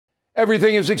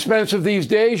Everything is expensive these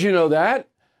days, you know that.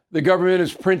 The government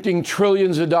is printing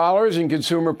trillions of dollars and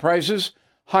consumer prices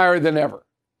higher than ever.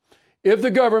 If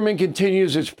the government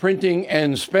continues its printing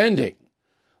and spending,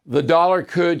 the dollar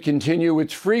could continue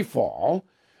its free fall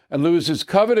and lose its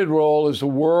coveted role as the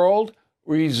world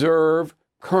reserve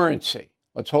currency.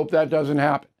 Let's hope that doesn't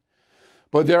happen.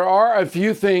 But there are a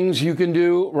few things you can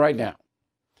do right now.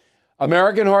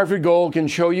 American Hartford Gold can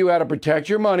show you how to protect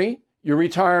your money, your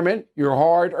retirement, your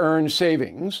hard-earned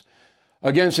savings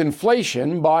against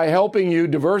inflation by helping you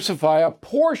diversify a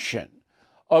portion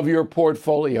of your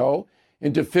portfolio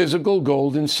into physical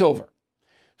gold and silver.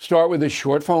 Start with a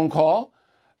short phone call,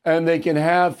 and they can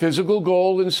have physical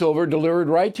gold and silver delivered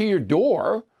right to your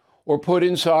door or put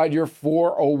inside your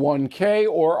 401k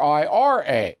or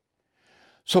IRA.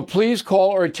 So please call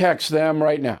or text them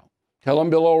right now. Tell them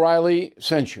Bill O'Reilly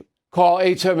sent you. Call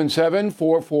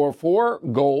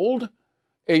 877-444-GOLD,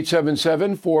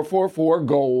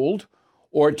 877-444-GOLD,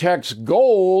 or text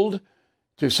GOLD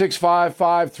to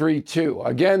 65532.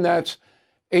 Again, that's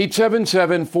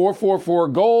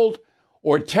 877-444-GOLD,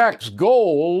 or text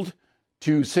GOLD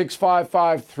to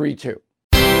 65532.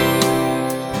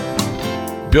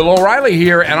 Bill O'Reilly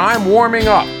here, and I'm warming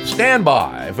up. Stand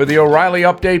by for the O'Reilly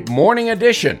Update Morning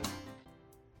Edition.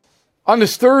 On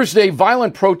this Thursday,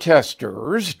 violent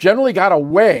protesters generally got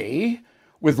away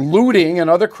with looting and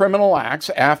other criminal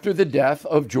acts after the death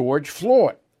of George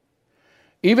Floyd.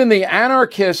 Even the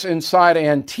anarchists inside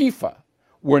Antifa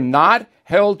were not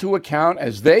held to account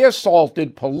as they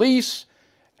assaulted police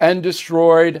and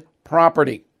destroyed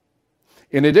property.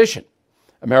 In addition,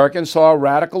 Americans saw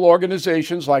radical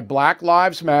organizations like Black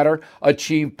Lives Matter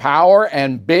achieve power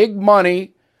and big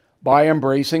money by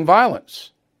embracing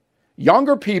violence.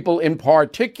 Younger people in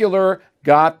particular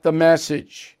got the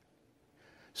message.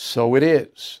 So it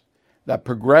is that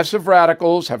progressive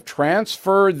radicals have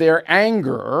transferred their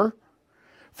anger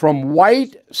from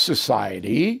white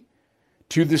society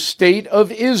to the state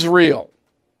of Israel.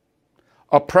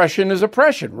 Oppression is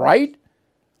oppression, right?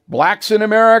 Blacks in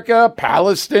America,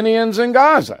 Palestinians in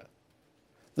Gaza.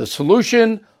 The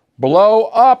solution, blow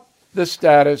up the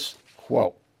status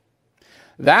quo.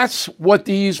 That's what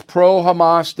these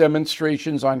pro-Hamas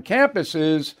demonstrations on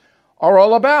campuses are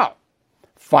all about.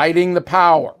 Fighting the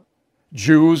power.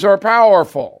 Jews are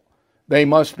powerful. They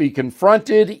must be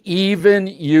confronted, even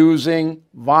using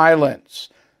violence.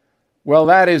 Well,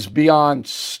 that is beyond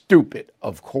stupid,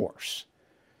 of course.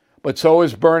 But so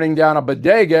is burning down a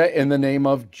bodega in the name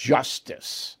of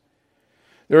justice.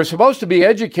 There are supposed to be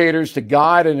educators to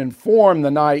guide and inform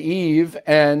the naive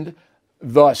and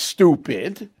the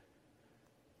stupid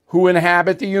who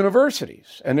inhabit the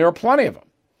universities, and there are plenty of them.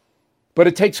 But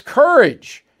it takes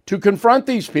courage to confront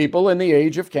these people in the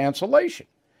age of cancellation.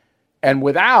 And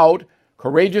without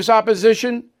courageous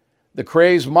opposition, the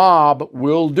crazed mob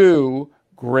will do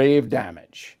grave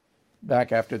damage.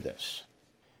 Back after this.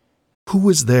 Who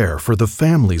is there for the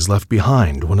families left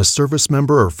behind when a service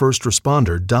member or first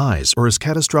responder dies or is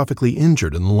catastrophically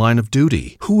injured in the line of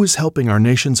duty? Who is helping our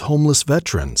nation's homeless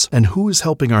veterans? And who is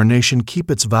helping our nation keep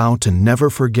its vow to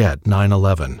never forget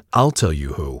 9/11? I'll tell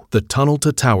you who. The Tunnel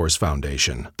to Towers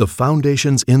Foundation. The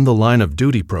foundation's In the Line of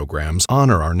Duty programs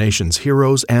honor our nation's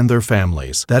heroes and their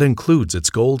families. That includes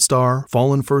its Gold Star,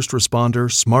 Fallen First Responder,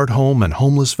 Smart Home, and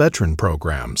Homeless Veteran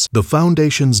programs. The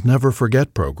foundation's Never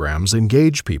Forget programs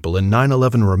engage people in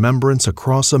 9/11 remembrance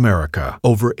across America.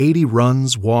 Over 80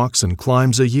 runs, walks, and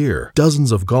climbs a year,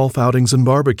 dozens of golf outings and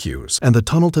barbecues, and the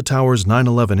Tunnel to Towers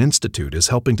 9/11 Institute is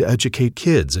helping to educate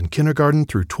kids in kindergarten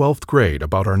through 12th grade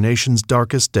about our nation's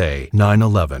darkest day,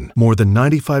 9/11. More than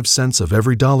 95 cents of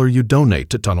every dollar you donate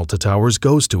to Tunnel to Towers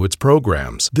goes to its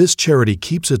programs. This charity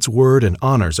keeps its word and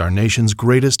honors our nation's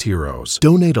greatest heroes.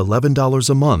 Donate $11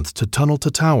 a month to Tunnel to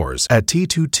Towers at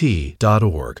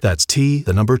T2T.org. That's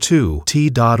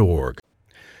T2T.org.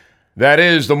 That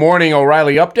is the Morning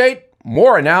O'Reilly Update.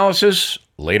 More analysis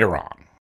later on.